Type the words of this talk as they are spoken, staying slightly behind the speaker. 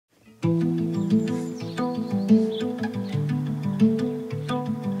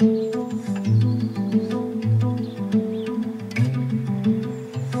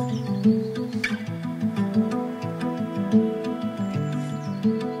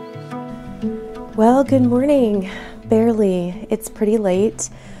Well, good morning. Barely. It's pretty late.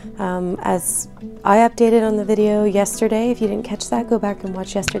 As I updated on the video yesterday, if you didn't catch that, go back and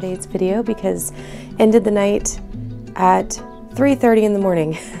watch yesterday's video because ended the night at 3:30 in the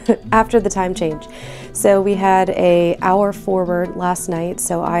morning after the time change. So we had an hour forward last night,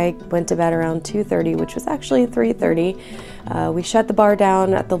 so I went to bed around 2:30, which was actually 3:30. We shut the bar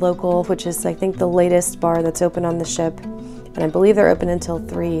down at the local, which is I think the latest bar that's open on the ship, and I believe they're open until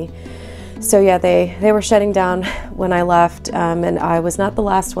 3. So yeah, they were shutting down when I left, and I was not the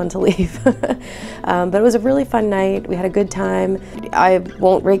last one to leave. But it was a really fun night. We had a good time. I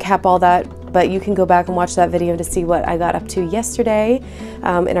won't recap all that, but you can go back and watch that video to see what I got up to yesterday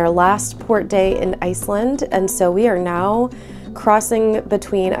in our last port day in Iceland. And so we are now crossing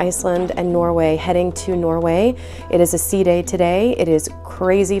between Iceland and Norway, heading to Norway. It is a sea day today. It is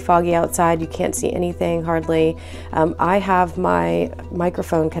crazy foggy outside. You can't see anything hardly. I have my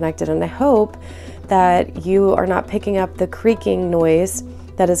microphone connected and I hope that you are not picking up the creaking noise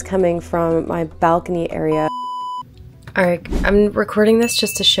that is coming from my balcony area. All right, I'm recording this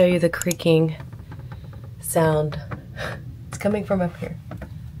just to show you the creaking sound. It's coming from up here.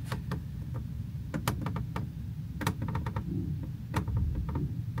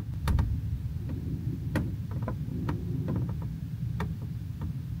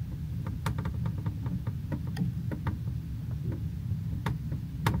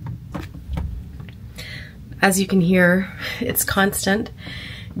 As you can hear, it's constant.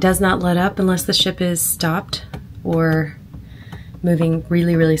 It does not let up unless the ship is stopped or moving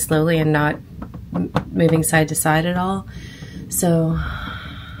really, really slowly and not moving side to side at all. So,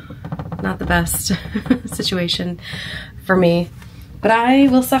 not the best situation for me. But I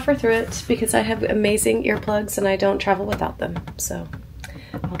will suffer through it because I have amazing earplugs and I don't travel without them. So,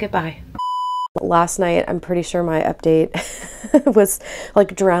 I'll get by. Last night, I'm pretty sure my update was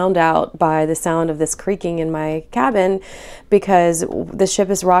like drowned out by the sound of this creaking in my cabin because the ship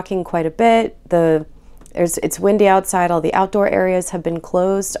is rocking quite a bit. It's windy outside. All the outdoor areas have been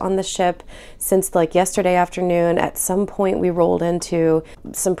closed on the ship since like yesterday afternoon. At some point, we rolled into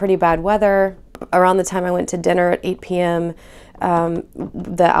some pretty bad weather. Around the time I went to dinner at 8 p.m.,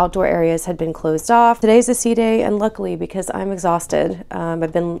 the outdoor areas had been closed off. Today's a sea day, and luckily, because I'm exhausted,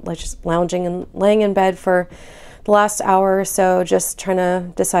 I've been like just lounging and laying in bed for the last hour or so, just trying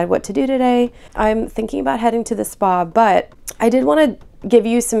to decide what to do today. I'm thinking about heading to the spa, but I did want to give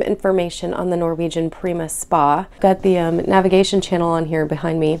you some information on the Norwegian Prima Spa. Got the navigation channel on here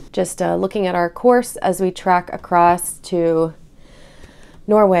behind me, just looking at our course as we track across to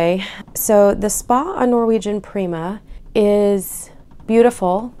Norway. So the spa on Norwegian Prima is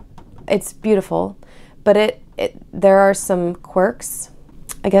beautiful. It's beautiful, but there are some quirks.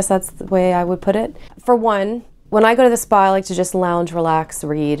 I guess that's the way I would put it. For one, when I go to the spa, I like to just lounge, relax,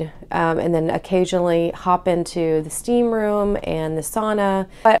 read, and then occasionally hop into the steam room and the sauna.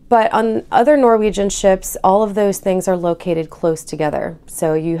 But on other Norwegian ships, all of those things are located close together.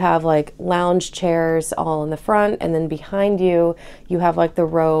 So you have like lounge chairs all in the front, and then behind you, you have like the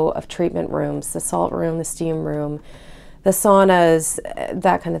row of treatment rooms, the salt room, the steam room, the saunas,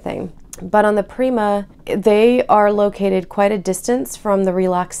 that kind of thing. But on the Prima, they are located quite a distance from the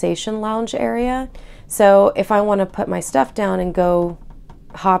relaxation lounge area. So if I want to put my stuff down and go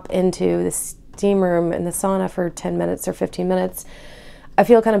hop into the steam room and the sauna for 10 minutes or 15 minutes, I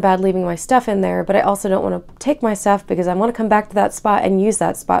feel kind of bad leaving my stuff in there, but I also don't want to take my stuff because I want to come back to that spot and use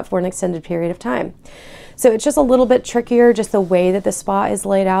that spot for an extended period of time. So it's just a little bit trickier, just the way that the spa is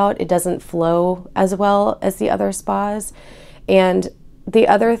laid out. It doesn't flow as well as the other spas. And the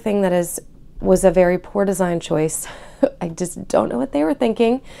other thing that was a very poor design choice, I just don't know what they were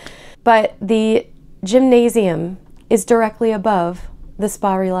thinking, but the gymnasium is directly above the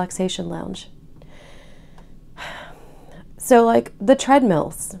spa relaxation lounge. So like the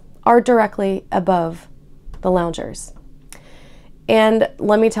treadmills are directly above the loungers. And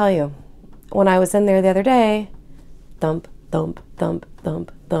let me tell you, when I was in there the other day, thump, thump, thump,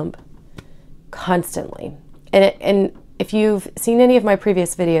 thump, thump, constantly. And if you've seen any of my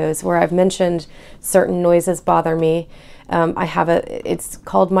previous videos where I've mentioned certain noises bother me, it's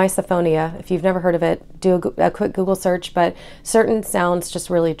called misophonia. If you've never heard of it, do a quick Google search, but certain sounds just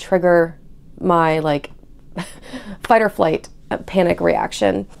really trigger my like fight or flight panic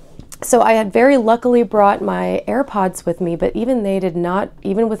reaction. So I had very luckily brought my AirPods with me, but even they did not,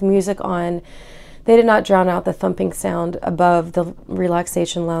 even with music on, They did not drown out the thumping sound above the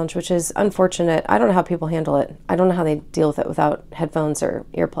relaxation lounge, which is unfortunate. I don't know how people handle it. I don't know how they deal with it without headphones or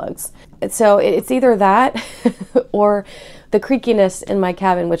earplugs. So it's either that or the creakiness in my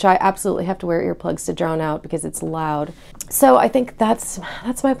cabin, which I absolutely have to wear earplugs to drown out because it's loud. So I think that's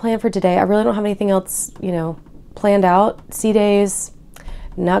my plan for today. I really don't have anything else, you know, planned out. Sea days,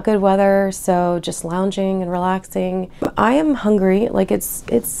 not good weather, so just lounging and relaxing. I am hungry. Like it's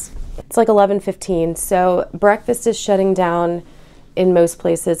like 11:15, so breakfast is shutting down in most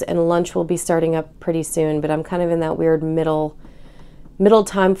places and lunch will be starting up pretty soon, but I'm kind of in that weird middle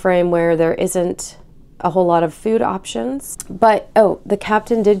time frame where there isn't a whole lot of food options. But oh, the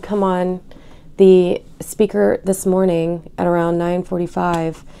captain did come on the speaker this morning at around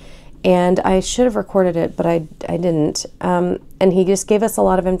 9:45, and I should have recorded it, but I didn't. And he just gave us a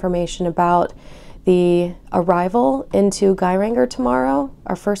lot of information about the arrival into Geiranger tomorrow,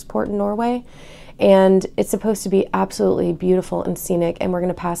 our first port in Norway. And it's supposed to be absolutely beautiful and scenic, and we're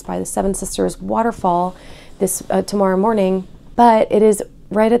going to pass by the Seven Sisters waterfall this tomorrow morning, but it is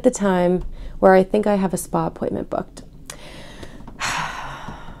right at the time where I think I have a spa appointment booked.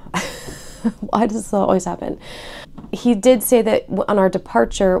 Why does this always happen? He did say that on our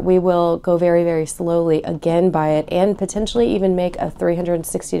departure, we will go very, very slowly again by it and potentially even make a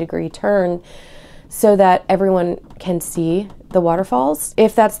 360-degree turn so that everyone can see the waterfalls.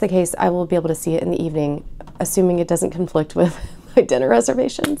 If that's the case, I will be able to see it in the evening, assuming it doesn't conflict with my dinner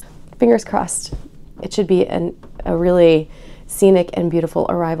reservations. Fingers crossed. It should be a really scenic and beautiful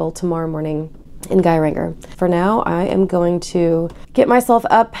arrival tomorrow morning in Geiranger. For now, I am going to get myself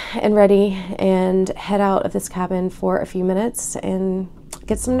up and ready and head out of this cabin for a few minutes and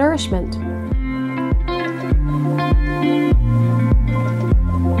get some nourishment.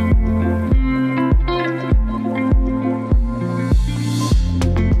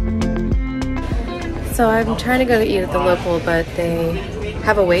 So I'm trying to go to eat at the local, but they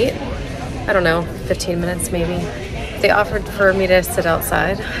have a wait. I don't know, 15 minutes maybe. They offered for me to sit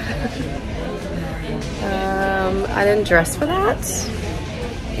outside. I didn't dress for that,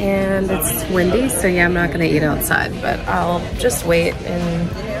 and it's windy, so yeah, I'm not gonna eat outside, but I'll just wait and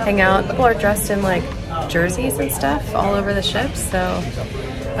hang out. People are dressed in like jerseys and stuff all over the ship, so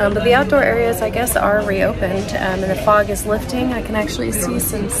but the outdoor areas, I guess, are reopened, and the fog is lifting. I can actually see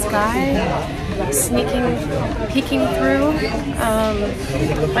some sky peeking through.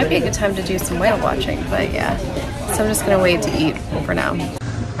 Might be a good time to do some whale watching, but yeah, so I'm just gonna wait to eat for now.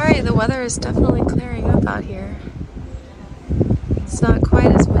 All right, the weather is definitely clearing up out here. It's not quite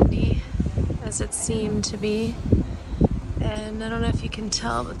as windy as it seemed to be, and I don't know if you can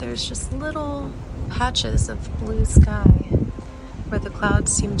tell, but there's just little patches of blue sky where the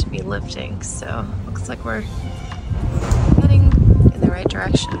clouds seem to be lifting, so looks like we're heading in the right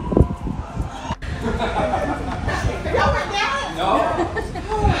direction.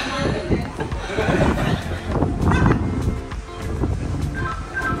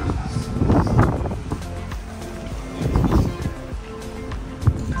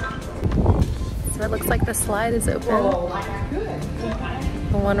 So it looks like the slide is open.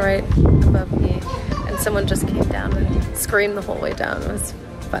 The one right above me. And someone just came down and screamed the whole way down. It was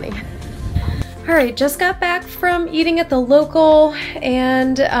funny. All right, just got back from eating at the local,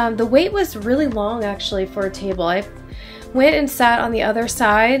 and the wait was really long actually for a table. I went and sat on the other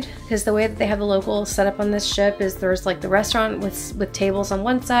side because the way that they have the local set up on this ship is there's like the restaurant with tables on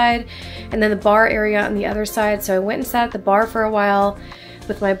one side and then the bar area on the other side. So I went and sat at the bar for a while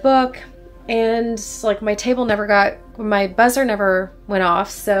with my book, and like my buzzer never went off.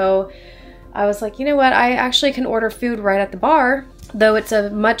 So I was like, you know what, I actually can order food right at the bar, though it's a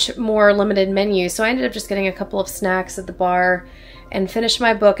much more limited menu. So I ended up just getting a couple of snacks at the bar and finished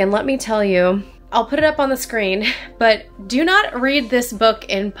my book. And let me tell you, I'll put it up on the screen, but do not read this book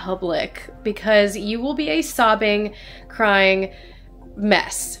in public because you will be a sobbing, crying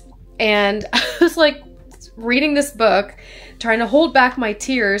mess. And I was like reading this book, trying to hold back my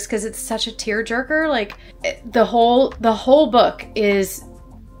tears because it's such a tearjerker. Like the whole book is,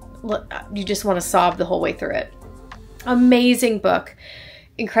 you just want to sob the whole way through it. Amazing book,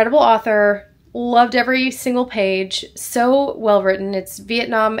 incredible author, loved every single page, so well written. It's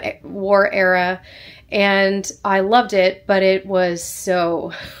Vietnam War era and I loved it, but it was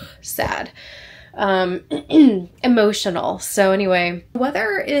so sad, emotional. So anyway,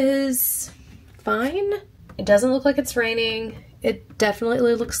 weather is fine. It doesn't look like it's raining. It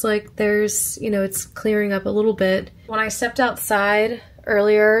definitely looks like there's, you know, it's clearing up a little bit. When I stepped outside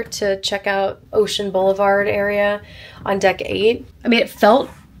earlier to check out Ocean Boulevard area on deck 8, I mean, it felt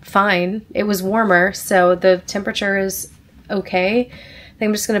fine. It was warmer, so the temperature is okay. I think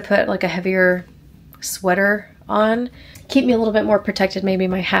I'm just gonna put like a heavier sweater on, keep me a little bit more protected, maybe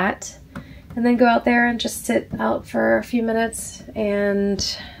my hat, and then go out there and just sit out for a few minutes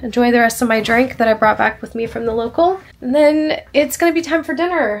and enjoy the rest of my drink that I brought back with me from the local. And then it's gonna be time for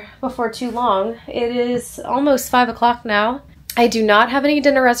dinner before too long. It is almost 5 o'clock now. I do not have any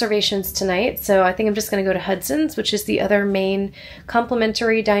dinner reservations tonight, so I think I'm just gonna go to Hudson's, which is the other main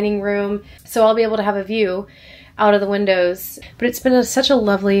complimentary dining room, so I'll be able to have a view out of the windows. But it's been such a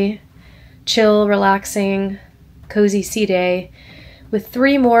lovely, chill, relaxing, cozy sea day with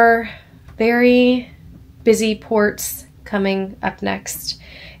 3 more very busy ports coming up next.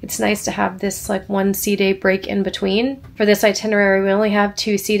 It's nice to have this like 1 sea day break in between. For this itinerary, we only have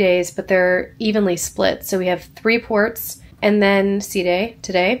 2 sea days, but they're evenly split. So we have 3 ports and then sea day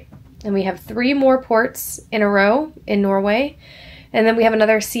today. And we have 3 more ports in a row in Norway. And then we have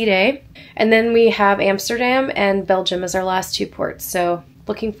another sea day. And then we have Amsterdam and Belgium as our last 2 ports. So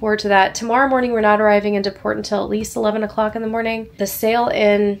looking forward to that. Tomorrow morning, we're not arriving into port until at least 11 o'clock in the morning. The sail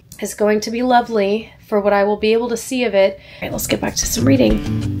in is going to be lovely for what I will be able to see of it. All right, let's get back to some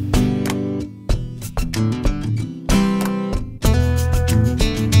reading.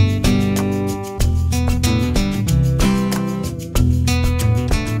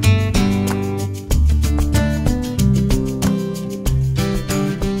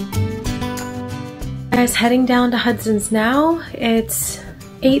 Guys, heading down to Hudson's now. It's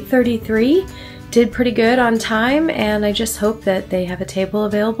 8:33. Did pretty good on time, and I just hope that they have a table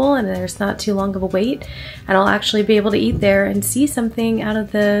available and there's not too long of a wait, and I'll actually be able to eat there and see something out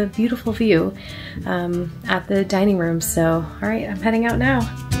of the beautiful view at the dining room. So, all right, I'm heading out now.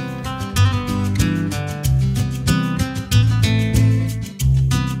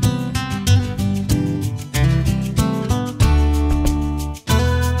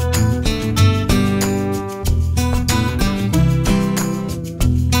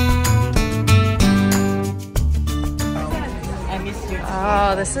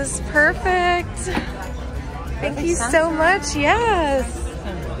 Oh, this is perfect. Thank you so much. Yes.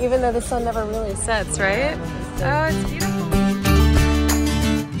 Even though the sun never really sets, right? Oh, it's beautiful.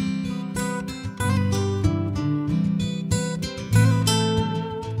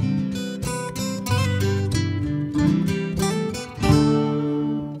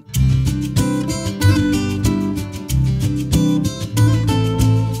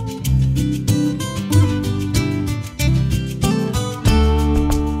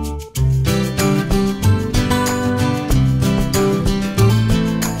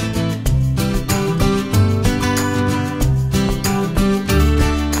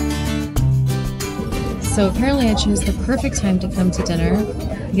 So apparently I chose the perfect time to come to dinner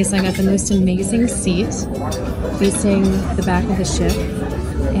because I got the most amazing seat facing the back of the ship,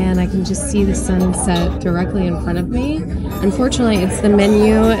 and I can just see the sunset directly in front of me. Unfortunately, it's the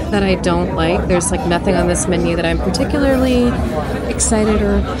menu that I don't like. There's like nothing on this menu that I'm particularly excited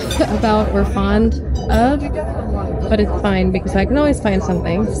or about or fond of, but it's fine because I can always find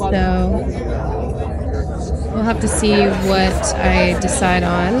something. So we'll have to see what I decide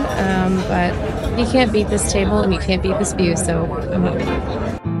on, but you can't beat this table and you can't beat this view, so I'm happy.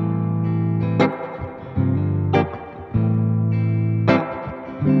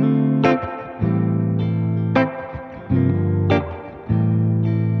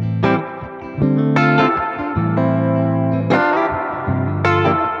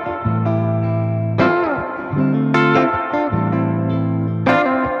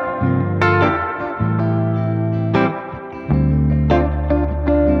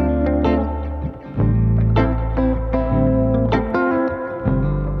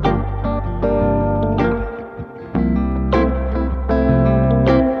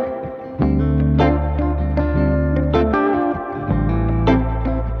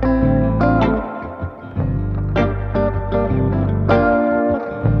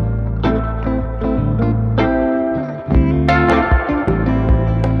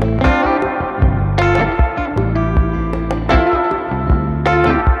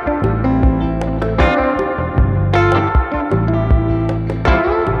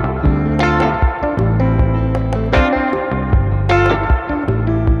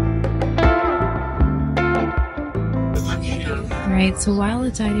 Alright, so while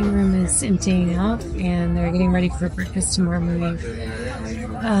the dining room is emptying out and they're getting ready for breakfast tomorrow morning,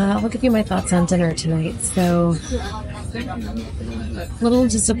 I'll give you my thoughts on dinner tonight. So, a little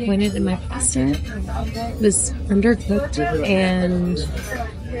disappointed in my pasta. It was undercooked and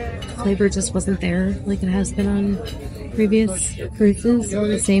flavor just wasn't there like it has been on previous cruises,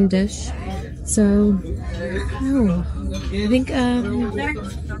 the same dish. So, oh, I think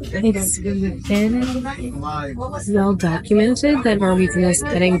it's been well documented that Norwegian is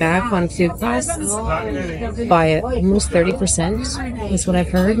cutting back on food costs by almost 30% is what I've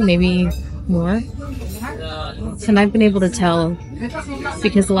heard, maybe more. And I've been able to tell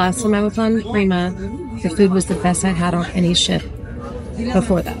because the last time I was on Prima, the food was the best I'd had on any ship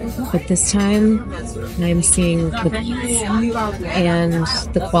before that. But this time, I'm seeing cookies, and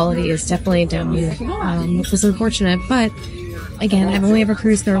the quality is definitely down, which is unfortunate. But again, I've only ever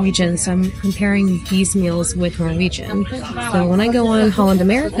cruised Norwegian, so I'm comparing these meals with Norwegian. So when I go on Holland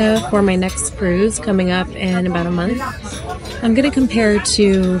America for my next cruise coming up in about a month, I'm going to compare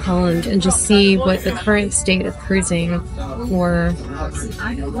to Holland and just see what the current state of cruising for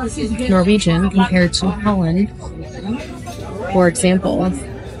Norwegian compared to Holland, for example,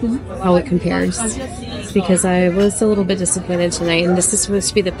 how it compares. Because I was a little bit disappointed tonight, and this is supposed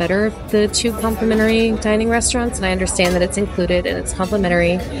to be the better of the two complimentary dining restaurants, and I understand that it's included and it's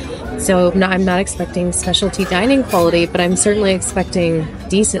complimentary. So no, I'm not expecting specialty dining quality, but I'm certainly expecting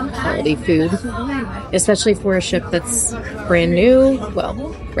decent quality food, especially for a ship that's brand new,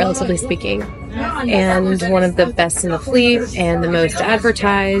 well, relatively speaking, and one of the best in the fleet and the most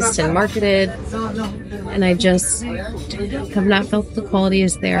advertised and marketed. And I just have not felt the quality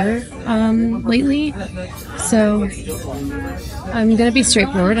is there lately. So I'm going to be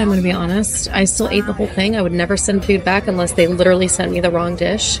straightforward. I'm going to be honest. I still ate the whole thing. I would never send food back unless they literally sent me the wrong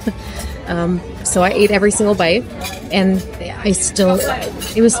dish. So I ate every single bite, and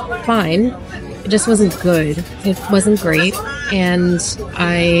it was fine. It just wasn't good. It wasn't great. And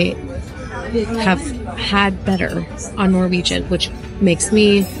I have had better on Norwegian, which makes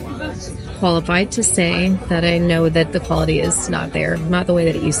me qualified to say that I know that the quality is not there, not the way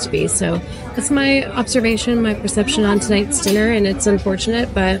that it used to be. So that's my observation, my perception on tonight's dinner, and it's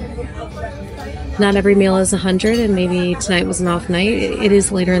unfortunate, but not every meal is 100, and maybe tonight was an off night. It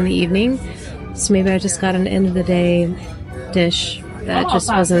is later in the evening, so maybe I just got an end of the day dish that just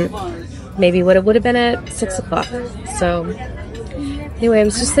wasn't maybe what it would have been at 6 o'clock. So anyway, I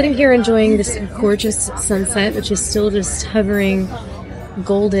was just sitting here enjoying this gorgeous sunset, which is still just hovering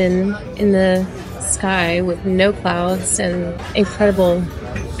golden in the sky with no clouds and incredible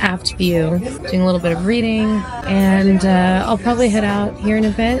aft view. Doing a little bit of reading, and I'll probably head out here in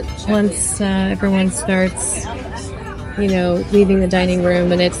a bit once everyone starts, leaving the dining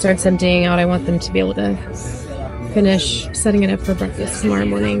room and it starts emptying out. I want them to be able to finish setting it up for breakfast tomorrow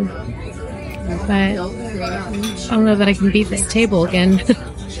morning. But I don't know that I can beat this table again.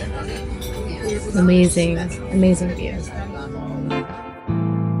 Amazing, amazing view.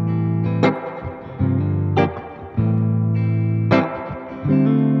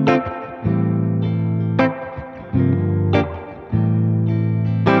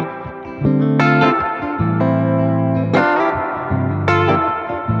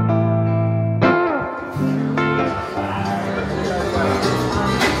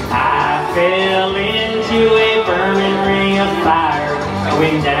 Fell into a burning ring of fire. I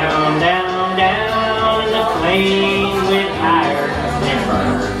went down, down, down, and the flames went higher.